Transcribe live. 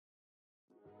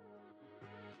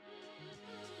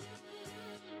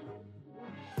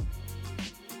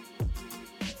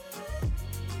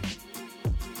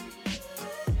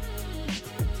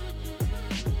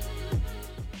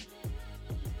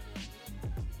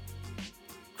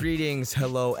Greetings,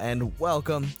 hello, and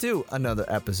welcome to another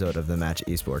episode of the Match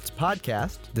Esports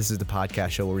podcast. This is the podcast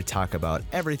show where we talk about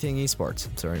everything esports.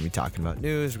 So we're going to be talking about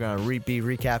news, we're going to be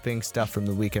recapping stuff from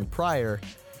the weekend prior,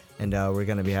 and we're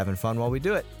going to be having fun while we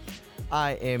do it.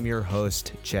 I am your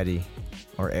host, Chetty,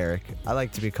 or Eric. I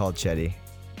like to be called Chetty.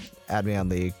 Add me on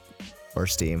League or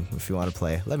Steam if you want to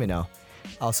play. Let me know.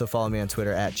 Also follow me on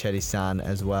Twitter at Chetty-san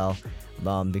as well,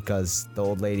 because the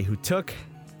old lady who took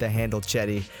the handle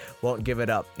Chetty won't give it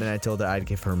up, and I told her I'd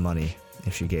give her money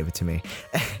if she gave it to me.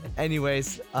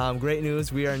 Anyways, great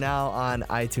news. We are now on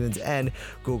iTunes and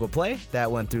Google Play.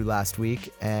 That went through last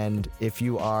week, and if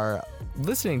you are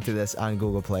listening to this on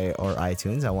Google Play or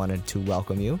iTunes, I wanted to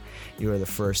welcome you. You are the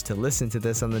first to listen to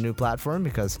this on the new platform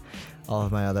because all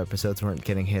of my other episodes weren't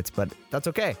getting hits, but that's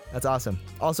okay. That's awesome.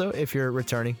 Also, if you're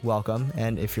returning, welcome,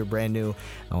 and if you're brand new,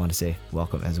 I want to say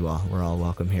welcome as well. We're all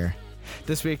welcome here.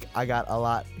 This week, I got a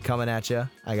lot coming at you.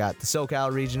 I got the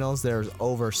SoCal Regionals. There's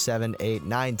over 7, 8,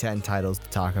 9, 10 titles to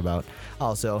talk about.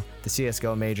 Also, the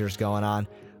CSGO Majors going on.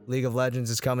 League of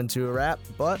Legends is coming to a wrap,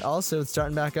 but also it's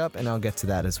starting back up, and I'll get to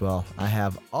that as well. I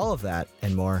have all of that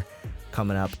and more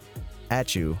coming up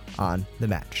at you on The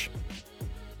Match.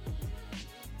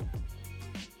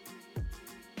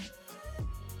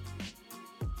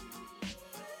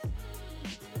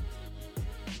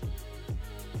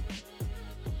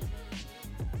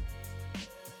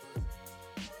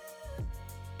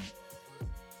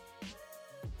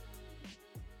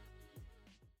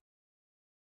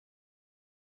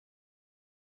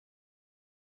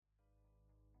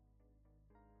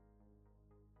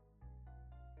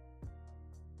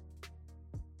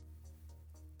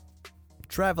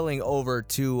 Traveling over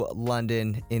to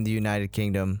London in the United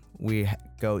Kingdom, we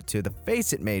go to the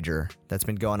Face It Major that's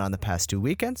been going on the past 2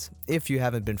 weekends. If you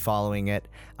haven't been following it,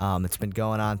 it's been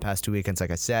going on past 2 weekends.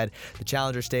 Like I said, the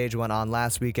Challenger stage went on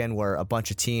last weekend where a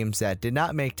bunch of teams that did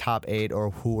not make top 8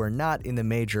 or who were not in the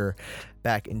major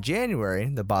back in January,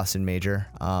 the Boston Major,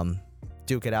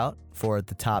 duke it out for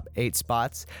the top 8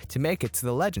 spots to make it to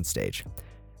the Legend stage.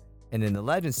 And in the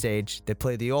Legend stage, they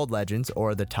play the old Legends,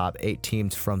 or the top 8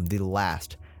 teams from the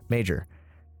last major.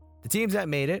 The teams that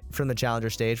made it from the Challenger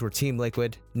stage were Team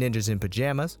Liquid, Ninjas in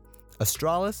Pajamas,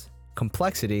 Astralis,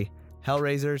 Complexity,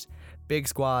 Hellraisers, Big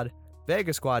Squad,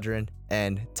 Vega Squadron,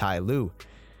 and Tai Lu.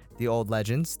 The old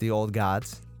Legends, the old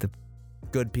gods, the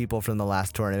good people from the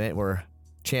last tournament were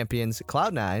champions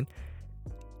Cloud9,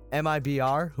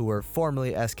 MIBR, who were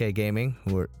formerly SK Gaming,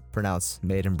 who were pronounced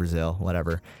made in Brazil,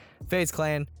 whatever, FaZe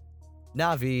Clan,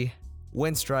 Na'Vi,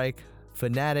 Winstrike,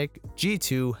 Fnatic,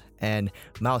 G2, and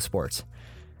Mouse Sports.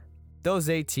 Those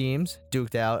 8 teams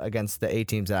duked out against the 8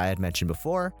 teams that I had mentioned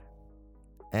before.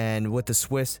 And with the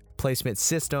Swiss placement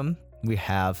system, we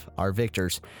have our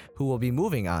victors, who will be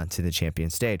moving on to the champion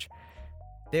stage.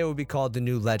 They will be called the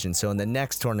new Legends. So in the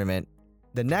next tournament,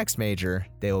 the next major,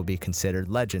 they will be considered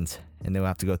Legends, and they will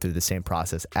have to go through the same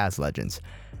process as Legends.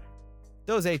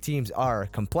 Those 8 teams are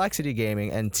Complexity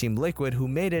Gaming and Team Liquid, who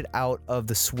made it out of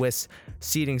the Swiss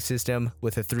seeding system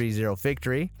with a 3-0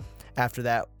 victory. After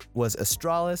that was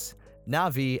Astralis,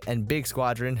 Na'Vi, and Big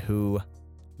Squadron, who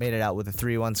made it out with a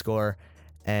 3-1 score,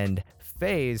 and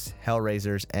FaZe,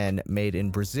 Hellraisers, and Made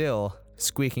in Brazil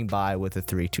squeaking by with a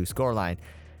 3-2 scoreline.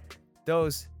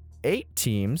 Those 8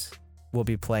 teams will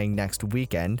be playing next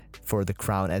weekend for the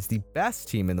crown as the best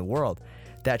team in the world.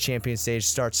 That champion stage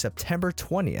starts September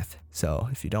 20th. So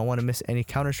if you don't want to miss any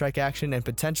Counter-Strike action and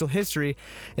potential history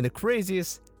in the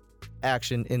craziest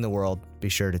action in the world, be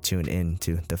sure to tune in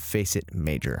to the Face It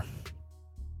Major.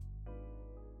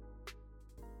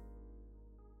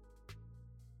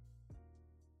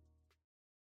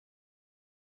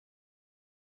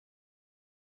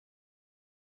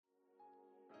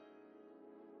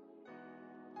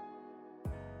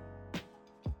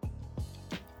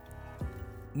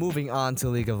 Moving on to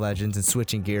League of Legends and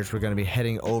switching gears, we're going to be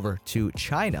heading over to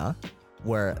China,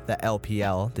 where the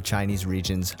LPL, the Chinese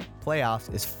region's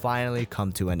playoffs, is finally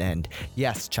come to an end.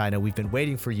 Yes, China, we've been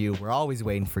waiting for you. We're always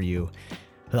waiting for you.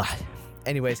 Ugh.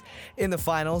 Anyways, in the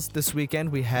finals this weekend,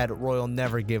 we had Royal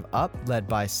Never Give Up, led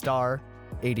by Star,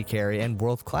 AD Carry, and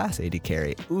world-class AD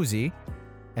Carry, Uzi,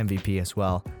 MVP as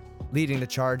well, leading the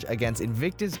charge against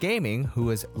Invictus Gaming, who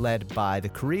is led by the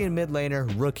Korean mid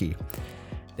laner, Rookie.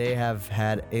 They have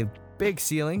had a big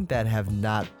ceiling that have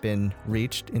not been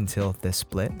reached until this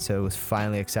split, so it was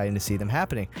finally exciting to see them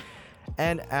happening.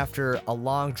 And after a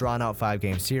long, drawn-out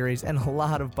 5-game series and a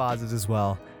lot of pauses as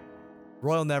well,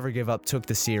 Royal Never Give Up took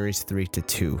the series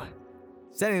 3-2,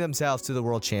 sending themselves to the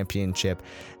World Championship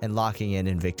and locking in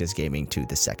Invictus Gaming to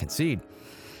the 2nd seed.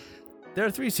 There are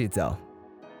 3 seeds, though.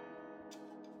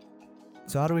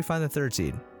 So how do we find the 3rd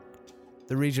seed?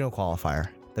 the regional qualifier,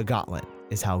 the gauntlet,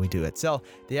 is how we do it. So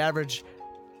the average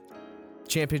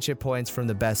championship points from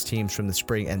the best teams from the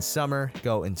spring and summer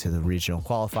go into the regional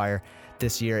qualifier.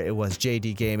 This year it was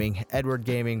JD Gaming, Edward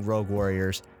Gaming, Rogue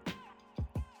Warriors.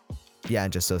 Yeah,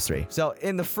 and just those three. So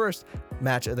in the first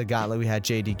match of the gauntlet, we had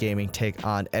JD Gaming take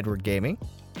on Edward Gaming.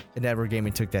 And Edward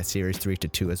Gaming took that series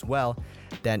 3-2 as well.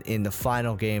 Then in the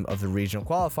final game of the regional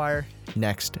qualifier,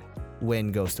 next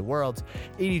win goes to Worlds.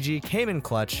 EDG came in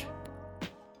clutch.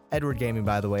 Edward Gaming,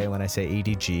 by the way, when I say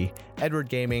EDG, Edward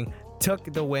Gaming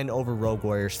took the win over Rogue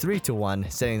Warriors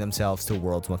 3-1, setting themselves to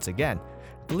Worlds once again.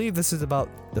 I believe this is about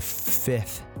the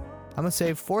fifth, I'm going to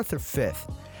say fourth or fifth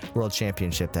World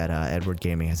Championship that Edward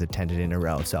Gaming has attended in a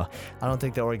row. So I don't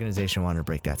think the organization wanted to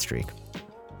break that streak.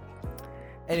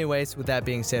 Anyways, with that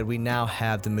being said, we now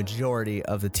have the majority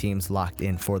of the teams locked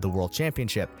in for the World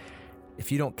Championship.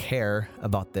 If you don't care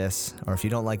about this, or if you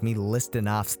don't like me listing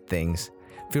off things,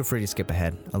 feel free to skip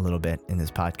ahead a little bit in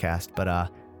this podcast. But I'm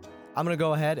going to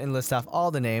go ahead and list off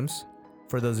all the names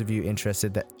for those of you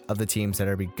interested of the teams that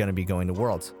are going to be going to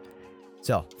Worlds.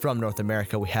 So from North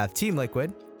America, we have Team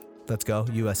Liquid. Let's go.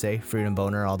 USA, Freedom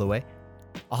Boner all the way.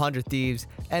 100 Thieves,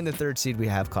 and the third seed we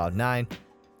have Cloud9.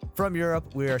 From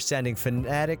Europe, we are sending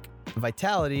Fnatic,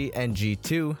 Vitality, and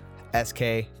G2,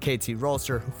 SK, KT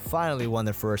Rolster, who finally won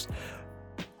their first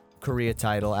Korea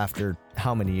title after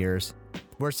how many years?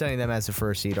 We're sending them as the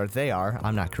first seed, or they are.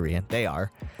 I'm not Korean. They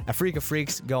are. Afrika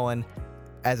Freaks going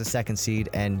as a second seed,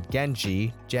 and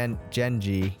Genji,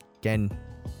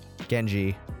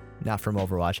 not from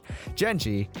Overwatch,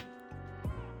 Genji,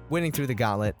 winning through the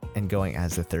gauntlet and going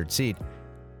as the third seed.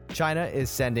 China is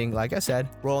sending, like I said,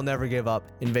 Royal Never Give Up,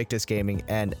 Invictus Gaming,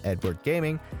 and Edward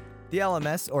Gaming. The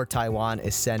LMS, or Taiwan,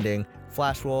 is sending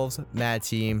Flash Wolves, Mad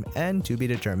Team, and to be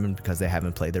determined because they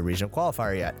haven't played their regional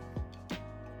qualifier yet.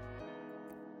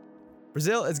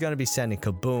 Brazil is going to be sending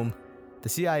Kaboom. The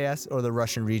CIS, or the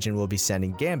Russian region, will be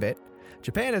sending Gambit.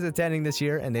 Japan is attending this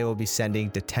year, and they will be sending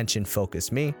Detention Focus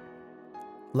Me.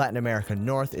 Latin America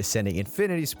North is sending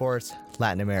Infinity Sports.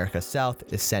 Latin America South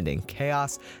is sending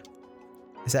Chaos.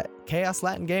 Is that Chaos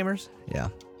Latin Gamers? Yeah.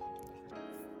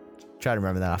 Try to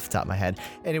remember that off the top of my head.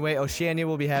 Anyway, Oceania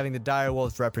will be having the Dire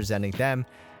Wolves representing them.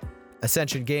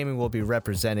 Ascension Gaming will be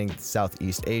representing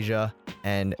Southeast Asia.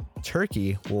 And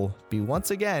Turkey will be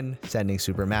once again sending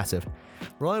Supermassive.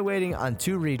 We're only waiting on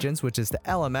two regions, which is the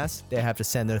LMS. They have to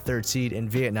send their third seed in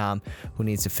Vietnam, who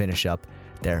needs to finish up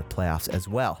their playoffs as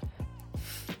well.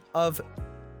 Of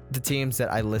the teams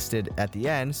that I listed at the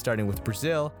end, starting with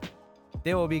Brazil,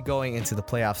 they will be going into the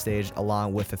playoff stage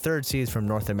along with the third seeds from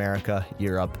North America,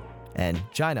 Europe, and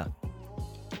China.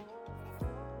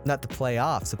 Not the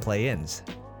playoffs, the play-ins.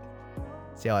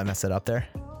 See how I messed it up there?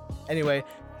 Anyway,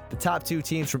 the top two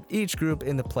teams from each group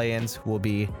in the play-ins will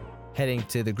be heading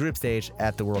to the group stage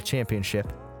at the World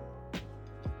Championship.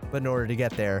 But in order to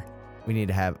get there, we need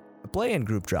to have a play-in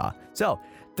group draw. So,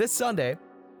 this Sunday,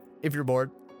 if you're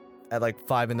bored at like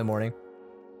 5 in the morning,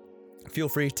 feel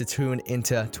free to tune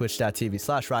into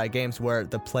twitch.tv/Riot Games, where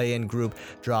the play-in group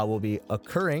draw will be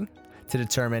occurring to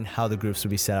determine how the groups will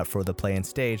be set up for the play-in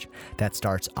stage that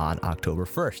starts on October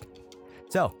 1st.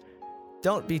 So,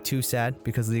 don't be too sad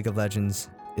because League of Legends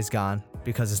is gone,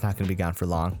 because it's not going to be gone for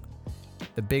long.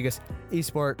 The biggest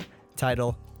esport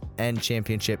title and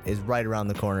championship is right around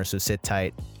the corner, so sit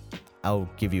tight. I'll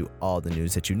give you all the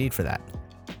news that you need for that.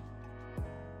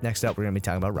 Next up, we're going to be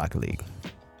talking about Rocket League.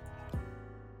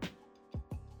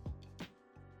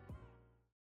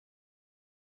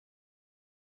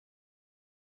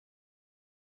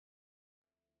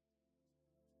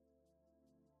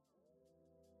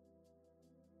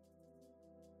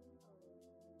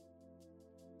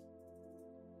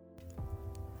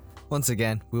 Once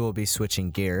again, we will be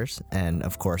switching gears, and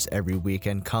of course, every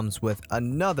weekend comes with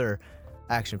another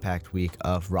action-packed week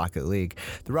of Rocket League.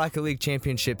 The Rocket League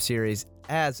Championship Series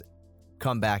has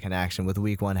come back in action, with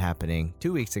week 1 happening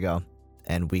 2 weeks ago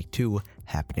and week 2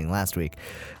 happening last week.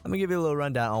 I'm gonna give you a little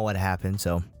rundown on what happened.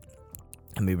 So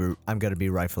I'm gonna be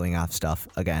rifling off stuff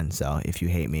again, so if you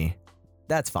hate me,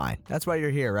 that's fine. That's why you're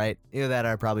here, right? Either that or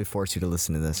I probably forced you to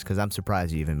listen to this, because I'm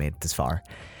surprised you even made it this far.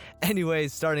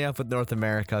 Anyways, starting off with North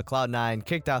America, Cloud9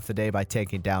 kicked off the day by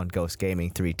taking down Ghost Gaming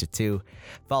 3-2.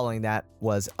 Following that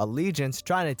was Allegiance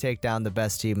trying to take down the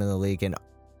best team in the league in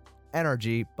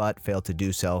NRG, but failed to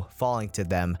do so, falling to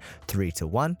them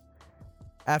 3-1.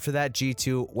 After that,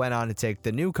 G2 went on to take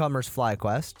the newcomers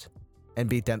FlyQuest and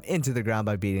beat them into the ground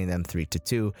by beating them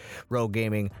 3-2. Rogue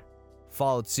Gaming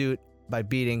followed suit by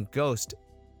beating Ghost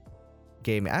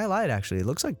Gaming. I lied, actually. It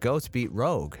looks like Ghost beat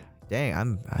Rogue. Dang,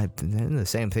 I'm the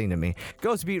same thing to me.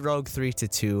 Ghost beat Rogue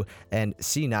 3-2, and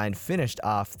C9 finished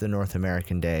off the North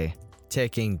American day,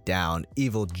 taking down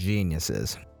Evil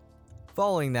Geniuses.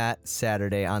 Following that,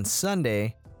 Saturday on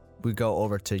Sunday, we go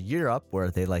over to Europe,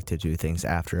 where they like to do things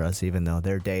after us, even though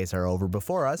their days are over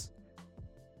before us.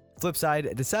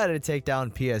 Flipside decided to take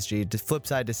down PSG.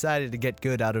 Flipside decided to get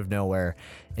good out of nowhere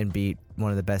and beat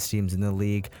one of the best teams in the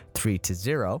league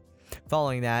 3-0.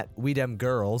 Following that, We Dem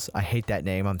Girls, I hate that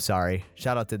name, I'm sorry.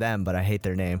 Shout out to them, but I hate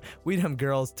their name. We Dem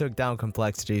Girls took down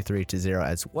Complexity 3-0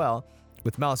 as well,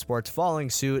 with Mouse Sports following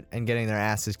suit and getting their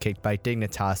asses kicked by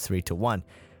Dignitas 3-1.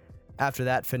 After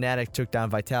that, Fnatic took down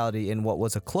Vitality in what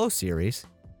was a close series,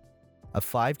 a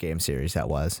 5-game series that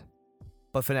was.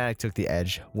 But Fnatic took the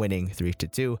edge, winning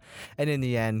 3-2. And in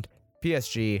the end,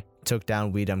 PSG took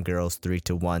down We Dem Girls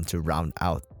 3-1 to round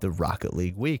out the Rocket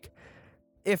League week.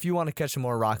 If you want to catch some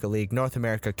more Rocket League, North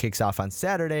America kicks off on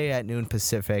Saturday at noon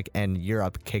Pacific, and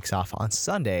Europe kicks off on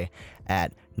Sunday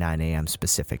at 9 a.m.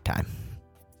 Pacific time.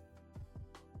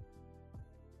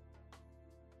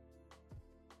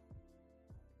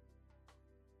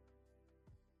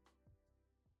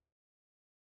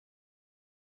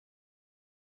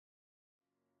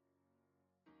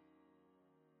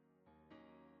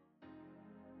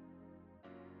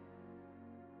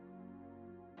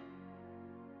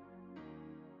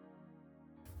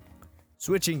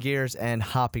 Switching gears and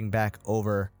hopping back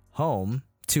over home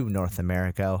to North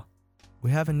America,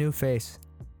 we have a new face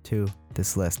to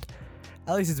this list.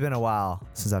 At least it's been a while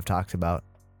since I've talked about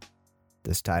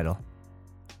this title.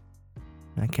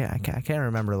 I can't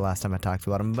remember the last time I talked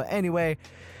about him. But anyway,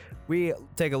 we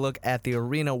take a look at the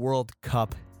Arena World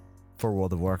Cup for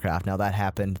World of Warcraft. Now that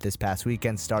happened this past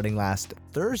weekend, starting last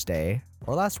Thursday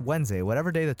or last Wednesday,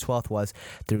 whatever day the 12th was,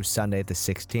 through Sunday the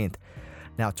 16th.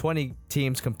 Now, 20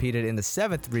 teams competed in the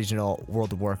 7th Regional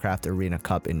World of Warcraft Arena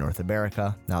Cup in North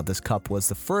America. Now, this cup was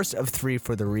the first of 3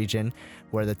 for the region,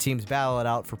 where the teams battle it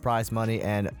out for prize money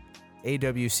and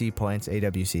AWC points.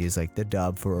 AWC is like the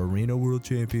dub for Arena World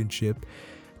Championship.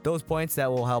 Those points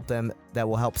that will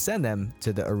help send them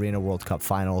to the Arena World Cup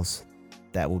finals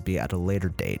that will be at a later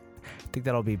date. I think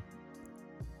that'll be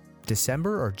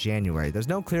December or January. There's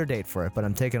no clear date for it, but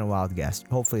I'm taking a wild guess.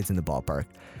 Hopefully it's in the ballpark.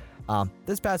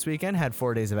 This past weekend had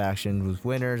 4 days of action with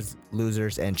winners,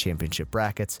 losers, and championship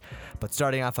brackets. But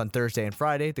starting off on Thursday and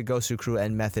Friday, the Gosu Crew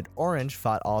and Method Orange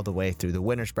fought all the way through the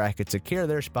winners bracket to secure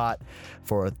their spot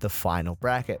for the finals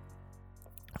bracket.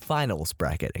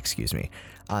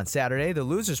 On Saturday, the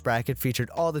losers bracket featured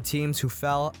all the teams who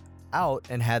fell out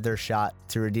and had their shot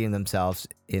to redeem themselves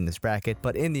in this bracket,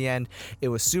 but in the end, it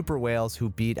was Super Whales who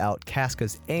beat out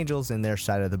Casca's Angels in their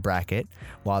side of the bracket,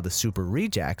 while the Super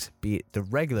Rejects beat the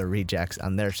regular Rejects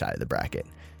on their side of the bracket.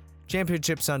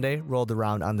 Championship Sunday rolled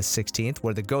around on the 16th,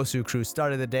 where the Gosu Crew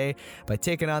started the day by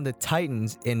taking on the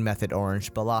Titans in Method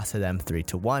Orange, but lost to them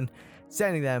 3-1,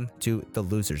 sending them to the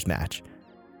losers match.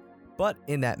 But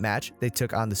in that match, they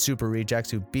took on the Super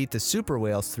Rejects, who beat the Super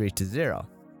Whales 3-0.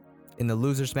 In the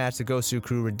losers match, the Gosu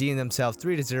Crew redeemed themselves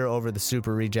 3-0 over the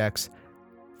Super Rejects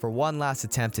for one last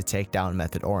attempt to take down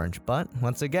Method Orange. But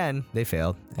once again, they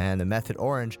failed, and the Method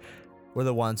Orange were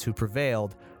the ones who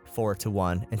prevailed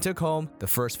 4-1 and took home the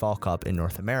first Fall Cup in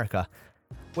North America.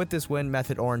 With this win,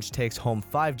 Method Orange takes home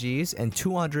 5 Gs and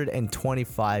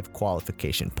 225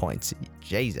 qualification points.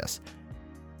 Jesus.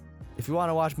 If you want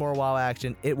to watch more WoW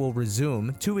action, it will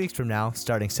resume 2 weeks from now,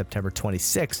 starting September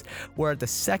 26th, where the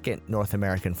second North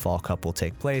American Fall Cup will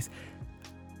take place.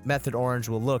 Method Orange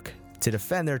will look to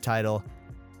defend their title,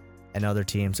 and other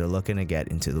teams are looking to get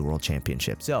into the World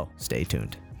Championship, so stay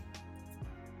tuned.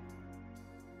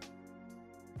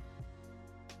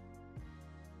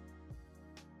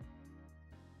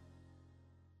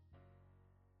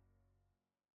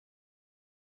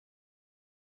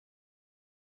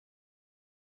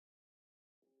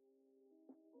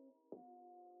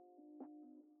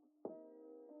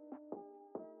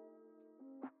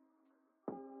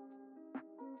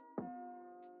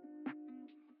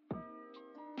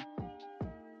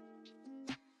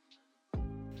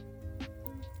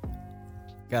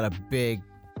 Got a big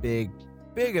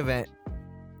event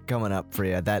coming up for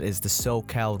you. That is the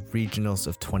SoCal Regionals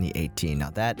of 2018. Now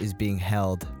that is being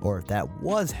held, or that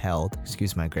was held,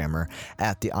 excuse my grammar,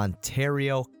 at the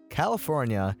Ontario,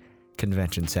 California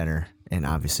Convention Center, and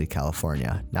obviously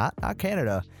California, not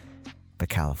Canada, but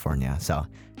California. So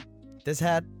this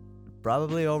had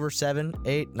probably over 7,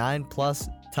 8, 9 plus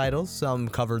titles. Some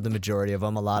covered the majority of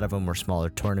them. A lot of them were smaller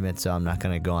tournaments, so I'm not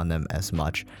going to go on them as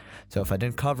much. So if I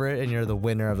didn't cover it and you're the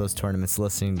winner of those tournaments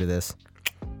listening to this,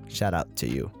 shout out to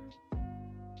you.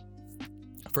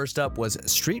 First up was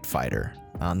Street Fighter.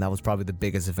 That was probably the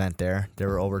biggest event there. There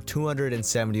were over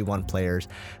 271 players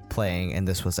playing, and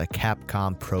this was a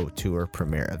Capcom Pro Tour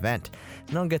Premier event.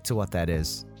 And I'll get to what that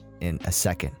is in a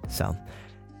second. So,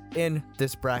 in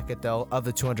this bracket, though, of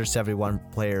the 271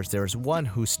 players, there was one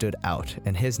who stood out,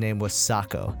 and his name was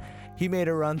Sako. He made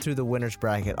a run through the winner's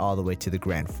bracket all the way to the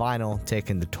grand final,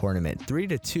 taking the tournament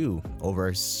 3-2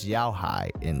 over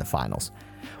Xiaohai in the finals.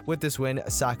 With this win,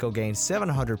 Sako gained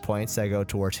 700 points that go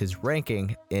towards his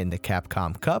ranking in the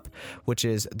Capcom Cup, which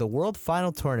is the world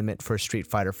final tournament for Street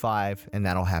Fighter V, and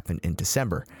that'll happen in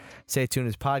December. Stay tuned to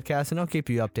this podcast, and I'll keep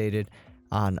you updated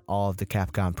on all of the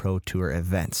Capcom Pro Tour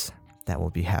events that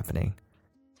will be happening.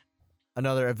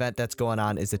 Another event that's going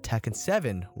on is the Tekken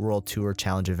 7 World Tour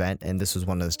Challenge event, and this was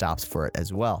one of the stops for it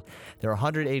as well. There are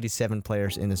 187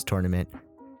 players in this tournament,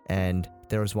 and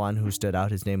there was one who stood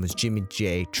out. His name was Jimmy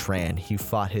J. Tran. He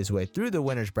fought his way through the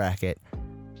winner's bracket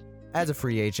as a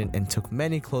free agent and took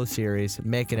many close series,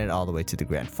 making it all the way to the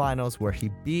grand finals, where he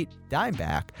beat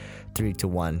Dimeback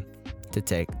 3-1 to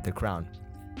take the crown.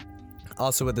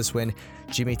 Also with this win,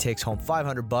 Jimmy takes home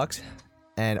 $500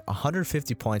 and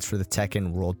 150 points for the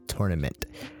Tekken World Tournament.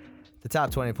 The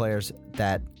top 20 players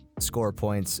that score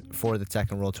points for the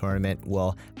Tekken World Tournament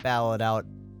will battle it out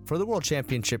for the World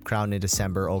Championship crown in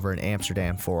December over in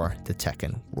Amsterdam for the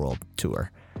Tekken World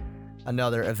Tour.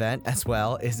 Another event as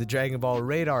well is the Dragon Ball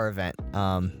Radar event.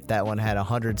 That one had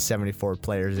 174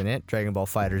 players in it, Dragon Ball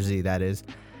FighterZ that is,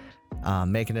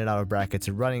 making it out of brackets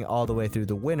and running all the way through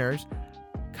the winners.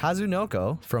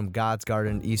 Kazunoko from God's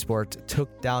Garden Esports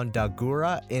took down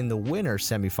Dagura in the winner's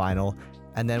semifinal,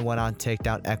 and then went on to take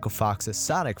down Echo Fox's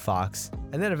Sonic Fox,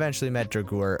 and then eventually met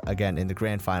Dragur again in the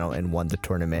grand final and won the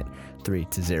tournament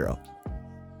 3-0.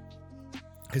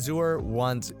 Kazura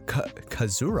wins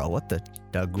Kazura, what the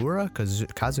Dagura?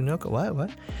 Kazunoko,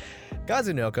 what?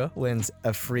 Kazunoko wins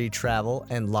a free travel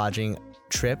and lodging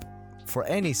trip for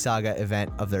any Saga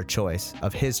event of their choice,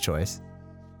 of his choice,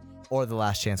 or the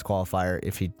last chance qualifier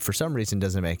if he for some reason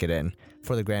doesn't make it in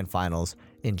for the grand finals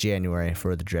in January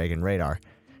for the Dragon Radar.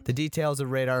 The details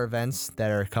of Radar events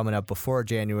that are coming up before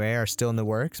January are still in the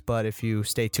works, but if you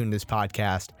stay tuned to this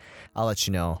podcast, I'll let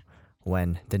you know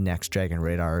when the next Dragon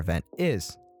Radar event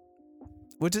is.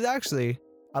 Which is actually,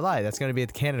 I lied, that's going to be at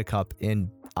the Canada Cup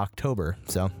in October,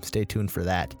 so stay tuned for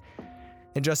that.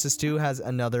 Injustice 2 has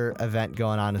another event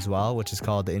going on as well, which is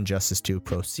called the Injustice 2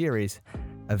 Pro Series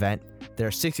event. There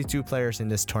are 62 players in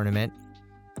this tournament,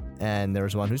 and there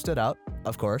was one who stood out,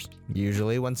 of course.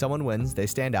 Usually when someone wins, they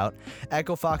stand out.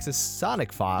 Echo Fox's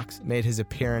Sonic Fox made his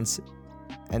appearance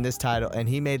and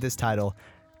he made this title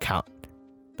count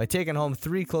by taking home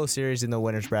 3 close series in the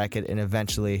winner's bracket and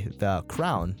eventually the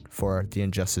crown for the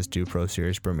Injustice 2 Pro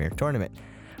Series Premier Tournament.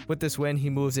 With this win, he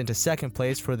moves into second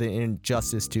place for the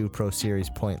Injustice 2 Pro Series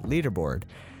point leaderboard.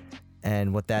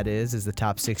 And what that is the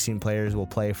top 16 players will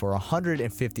play for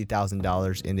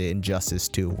 $150,000 in the Injustice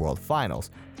 2 World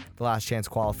Finals. The last chance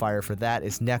qualifier for that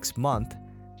is next month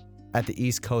at the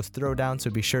East Coast Throwdown, so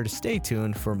be sure to stay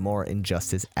tuned for more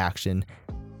Injustice action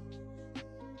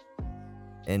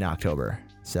in October.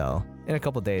 So, in a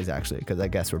couple days actually, because I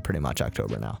guess we're pretty much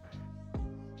October now.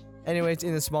 Anyways,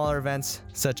 in the smaller events,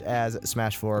 such as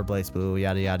Smash 4, BlazBlue,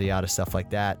 yada yada yada, stuff like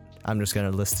that, I'm just going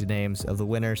to list the names of the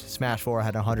winners. Smash 4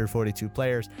 had 142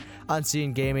 players.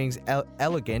 Unseen Gaming's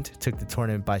Elegant took the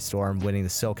tournament by storm, winning the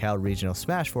SoCal Regional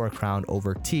Smash 4 crown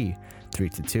over T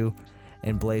 3-2.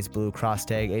 In BlazBlue Cross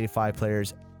Tag, 85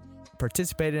 players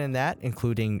participated in that,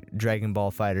 including Dragon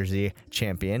Ball FighterZ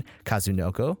champion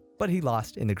Kazunoko, but he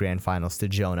lost in the grand finals to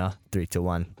Jonah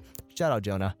 3-1. Shout out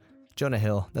Jonah. Jonah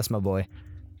Hill, that's my boy.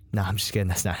 Nah, I'm just kidding,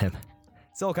 that's not him.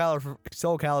 Soul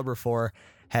Calibur 4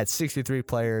 had 63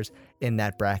 players in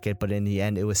that bracket, but in the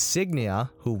end, it was Signia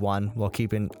who won while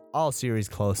keeping all series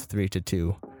close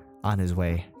 3-2 on his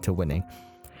way to winning.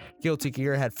 Guilty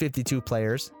Gear had 52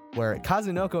 players, where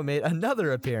Kazunoko made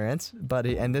another appearance,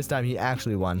 and this time he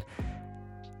actually won.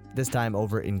 This time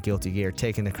over in Guilty Gear,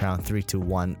 taking the crown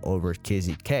 3-1 over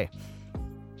KZK.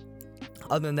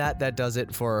 Other than that, that does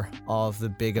it for all of the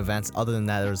big events. Other than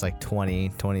that, there was like 20,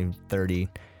 30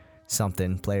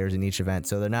 something players in each event,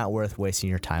 so they're not worth wasting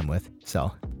your time with. So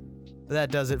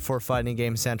that does it for Fighting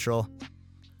Game Central.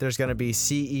 There's going to be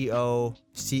CEO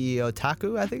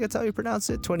Taku, I think that's how you pronounce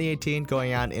it, 2018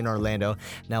 going on in Orlando.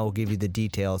 Now we'll give you the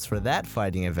details for that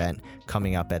fighting event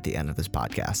coming up at the end of this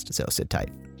podcast, so sit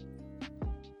tight.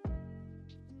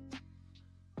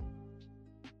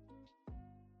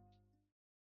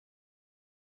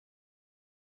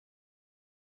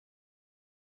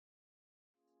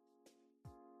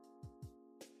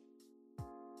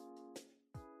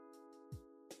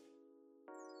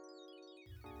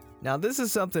 Now, this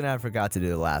is something I forgot to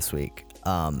do last week.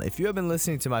 If you have been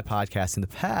listening to my podcast in the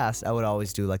past, I would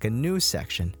always do like a news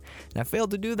section. And I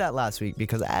failed to do that last week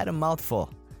because I had a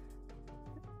mouthful.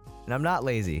 And I'm not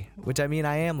lazy, which I mean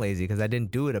I am lazy because I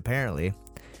didn't do it apparently.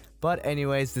 But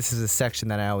anyways, this is a section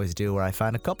that I always do where I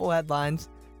find a couple headlines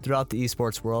throughout the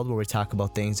esports world where we talk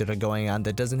about things that are going on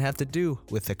that doesn't have to do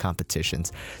with the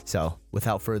competitions. So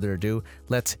without further ado,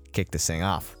 let's kick this thing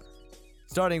off.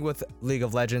 Starting with League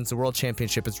of Legends, the World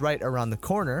Championship is right around the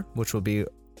corner, which will be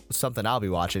something I'll be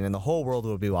watching, and the whole world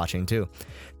will be watching too.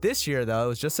 This year, though, it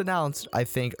was just announced, I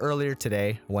think earlier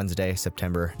today, Wednesday,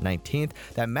 September 19th,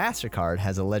 that MasterCard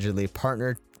has allegedly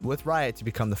partnered with Riot to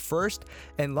become the first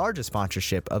and largest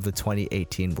sponsorship of the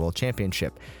 2018 World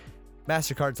Championship.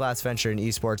 MasterCard's last venture in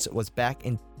esports was back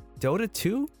in Dota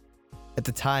 2 at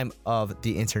the time of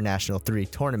the International 3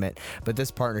 tournament, but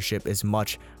this partnership is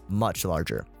much, much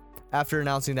larger. After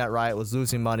announcing that Riot was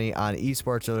losing money on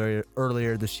esports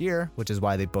earlier this year, which is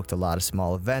why they booked a lot of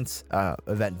small event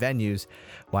venues,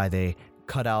 why they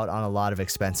cut out on a lot of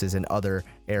expenses in other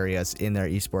areas in their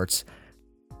esports,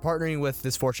 partnering with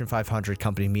this Fortune 500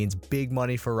 company means big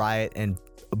money for Riot and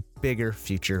a bigger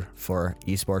future for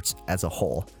esports as a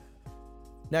whole.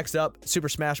 Next up, Super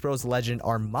Smash Bros. Legend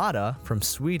Armada from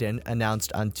Sweden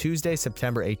announced on Tuesday,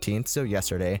 September 18th, so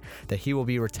yesterday, that he will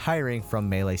be retiring from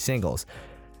Melee singles.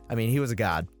 I mean, he was a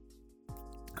god.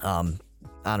 I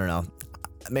don't know.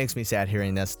 It makes me sad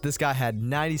hearing this. This guy had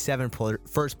 97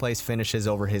 first place finishes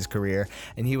over his career,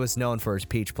 and he was known for his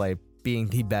Peach play, being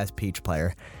the best Peach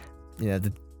player. You know,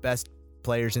 the best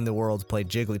players in the world played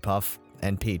Jigglypuff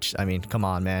and Peach. I mean, come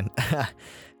on, man.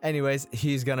 Anyways,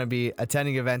 he's going to be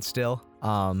attending events still.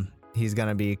 He's going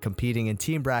to be competing in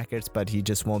team brackets, but he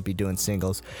just won't be doing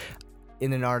singles.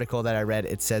 In an article that I read,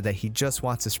 it said that he just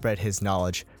wants to spread his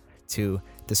knowledge to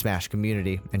the Smash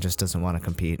community and just doesn't want to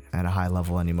compete at a high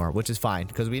level anymore, which is fine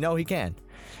because we know he can.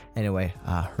 Anyway,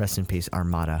 rest in peace,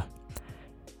 Armada.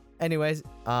 Anyways,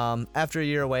 after a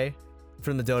year away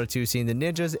from the Dota 2 scene, the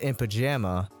Ninjas in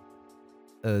Pajama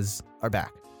are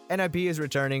back. NIP is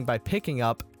returning by picking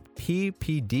up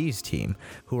PPD's team,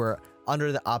 who were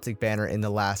under the Optic banner in the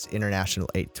last International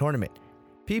 8 tournament.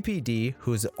 PPD,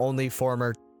 who is the only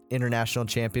former international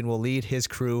champion, will lead his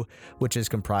crew, which is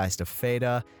comprised of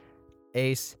Fada,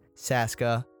 Ace,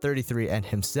 Saska, 33, and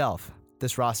himself.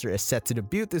 This roster is set to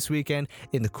debut this weekend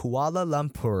in the Kuala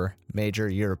Lumpur Major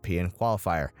European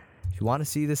Qualifier. If you want to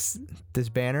see this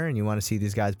banner and you want to see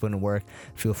these guys put in work,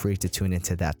 feel free to tune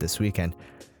into that this weekend.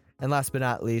 And last but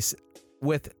not least,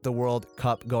 with the World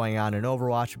Cup going on in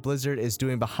Overwatch, Blizzard is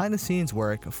doing behind-the-scenes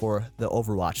work for the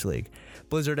Overwatch League.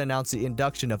 Blizzard announced the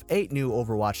induction of 8 new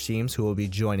Overwatch teams who will be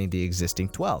joining the existing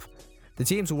 12. The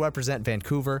teams will represent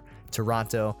Vancouver,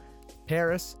 Toronto,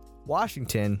 Paris,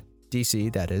 Washington,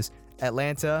 DC, that is,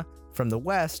 Atlanta from the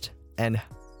West, and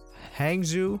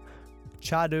Hangzhou,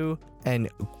 Chengdu, and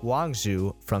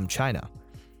Guangzhou from China.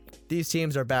 These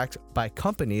teams are backed by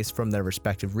companies from their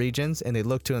respective regions, and they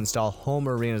look to install home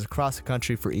arenas across the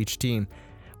country for each team.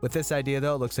 With this idea,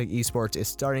 though, it looks like esports is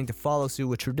starting to follow suit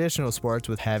with traditional sports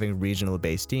with having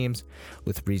regional-based teams,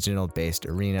 with regional-based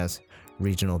arenas,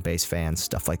 regional-based fans,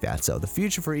 stuff like that. So the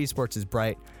future for esports is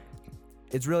bright.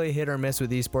 It's really hit or miss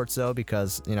with esports, though,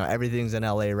 because, you know, everything's in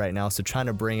LA right now, so trying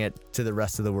to bring it to the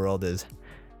rest of the world is,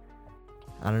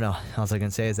 I don't know. All I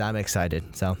can say is I'm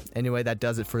excited. So anyway, that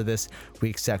does it for this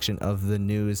week's section of the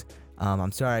news.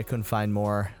 I'm sorry I couldn't find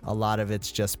more. A lot of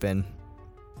it's just been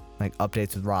like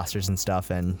updates with rosters and stuff,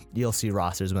 and you'll see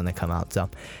rosters when they come out. So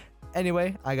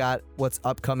anyway, I got what's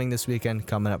upcoming this weekend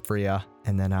coming up for you,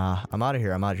 and then I'm out of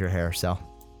here. I'm out of your hair, so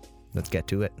let's get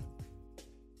to it.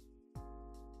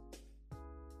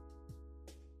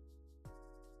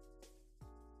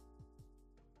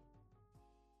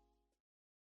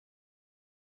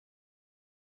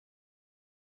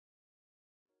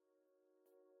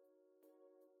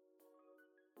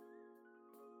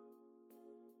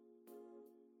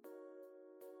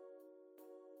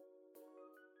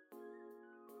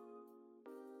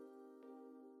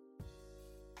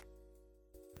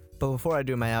 But before I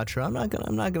do my outro, I'm not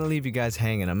gonna leave you guys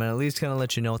hanging. I'm at least gonna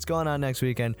let you know what's going on next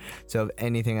weekend. So if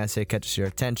anything I say catches your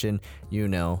attention, you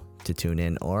know to tune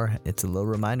in, or it's a little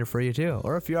reminder for you too.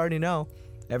 Or if you already know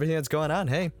everything that's going on,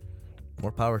 hey,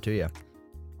 more power to you.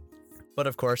 But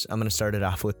of course, I'm gonna start it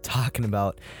off with talking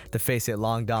about the Face It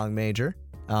Long Dong Major.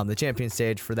 The champion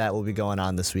stage for that will be going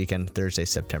on this weekend, Thursday,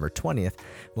 September 20th.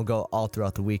 We'll go all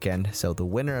throughout the weekend. So the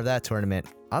winner of that tournament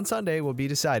on Sunday will be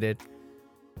decided,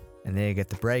 and they get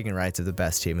the bragging rights of the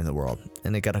best team in the world.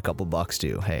 And they got a couple bucks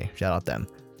too. Hey, shout out them.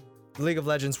 The League of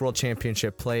Legends World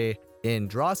Championship play in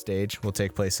draw stage will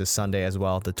take place this Sunday as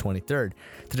well, the 23rd,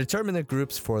 to determine the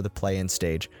groups for the play-in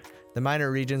stage. The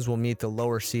minor regions will meet the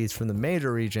lower seeds from the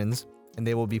major regions, and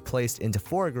they will be placed into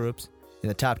 4 groups, and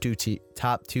the top two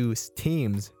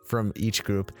teams from each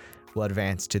group will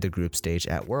advance to the group stage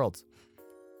at Worlds.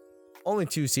 Only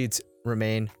 2 seats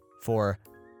remain for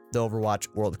the Overwatch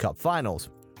World Cup Finals,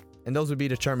 and those will be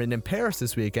determined in Paris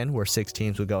this weekend, where 6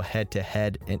 teams will go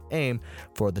head-to-head and aim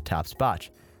for the top spot.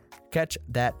 Catch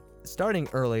that starting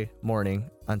early morning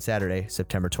on Saturday,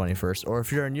 September 21st, or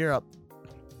if you're in Europe,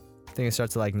 I think it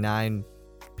starts at like 9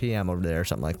 p.m. over there or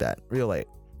something like that, real late.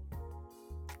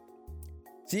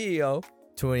 CEO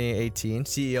 2018,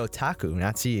 CEO Taku,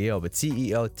 not CEO, but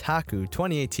CEO Taku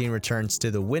 2018 returns to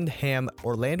the Wyndham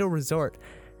Orlando Resort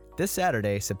this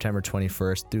Saturday, September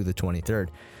 21st through the 23rd.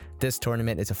 This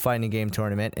tournament is a fighting game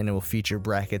tournament, and it will feature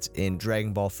brackets in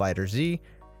Dragon Ball FighterZ,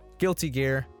 Guilty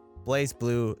Gear, Blaze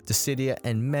Blue, Dissidia,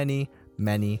 and many,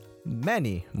 many,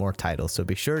 many more titles. So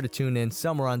be sure to tune in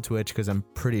somewhere on Twitch, because I'm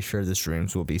pretty sure the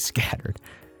streams will be scattered.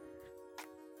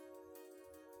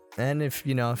 And if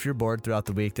you're bored throughout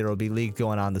the week, there will be League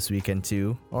going on this weekend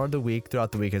too, or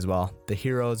throughout the week as well. The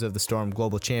Heroes of the Storm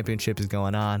Global Championship is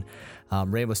going on.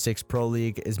 Rainbow Six Pro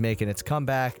League is making its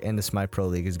comeback, and the Smite Pro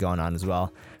League is going on as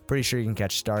well. Pretty sure you can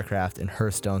catch StarCraft and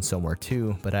Hearthstone somewhere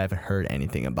too, but I haven't heard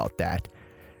anything about that.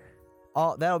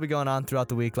 All that'll be going on throughout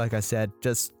the week, like I said,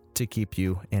 just to keep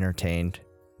you entertained.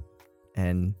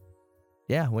 And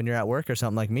yeah, when you're at work or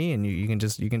something like me, and you can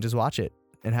just watch it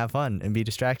and have fun and be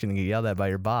distracted and get yelled at by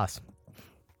your boss.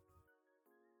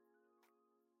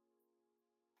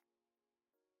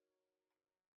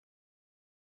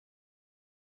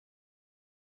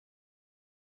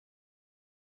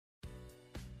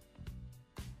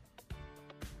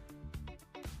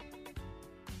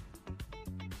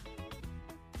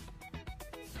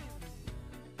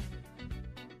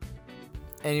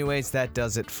 Anyways, that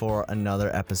does it for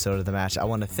another episode of The Match. I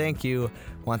want to thank you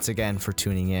once again for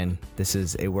tuning in. This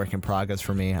is a work in progress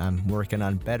for me. I'm working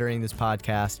on bettering this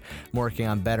podcast, I'm working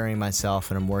on bettering myself,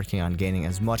 and I'm working on gaining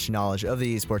as much knowledge of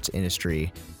the esports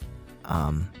industry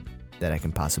that I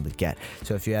can possibly get.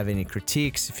 So if you have any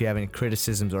critiques, if you have any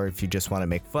criticisms, or if you just want to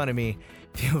make fun of me,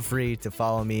 feel free to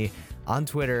follow me on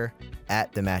Twitter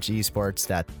at The Match Esports.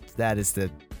 That is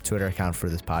the Twitter account for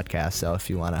this podcast. So if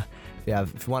you want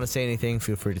to say anything,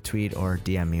 feel free to tweet or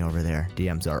DM me over there.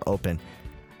 DMs are open.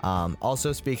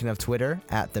 Also, speaking of Twitter,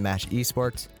 at The Match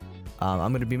Esports,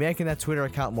 I'm going to be making that Twitter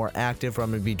account more active, or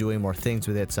I'm going to be doing more things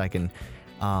with it so I can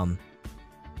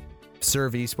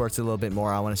serve esports a little bit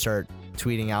more. I want to start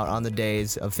tweeting out on the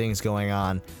days of things going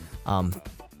on,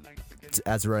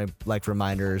 as like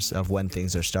reminders of when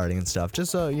things are starting and stuff,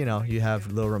 just so you have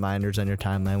little reminders on your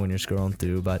timeline when you're scrolling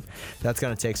through. But that's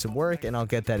going to take some work, and I'll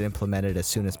get that implemented as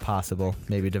soon as possible.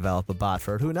 Maybe develop a bot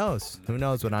for it. Who knows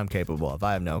what I'm capable of?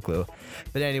 I have no clue.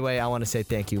 But anyway, I want to say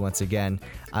thank you once again.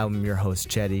 I'm your host,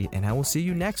 Chetty, and I will see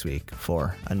you next week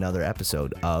for another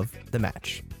episode of The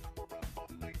Match.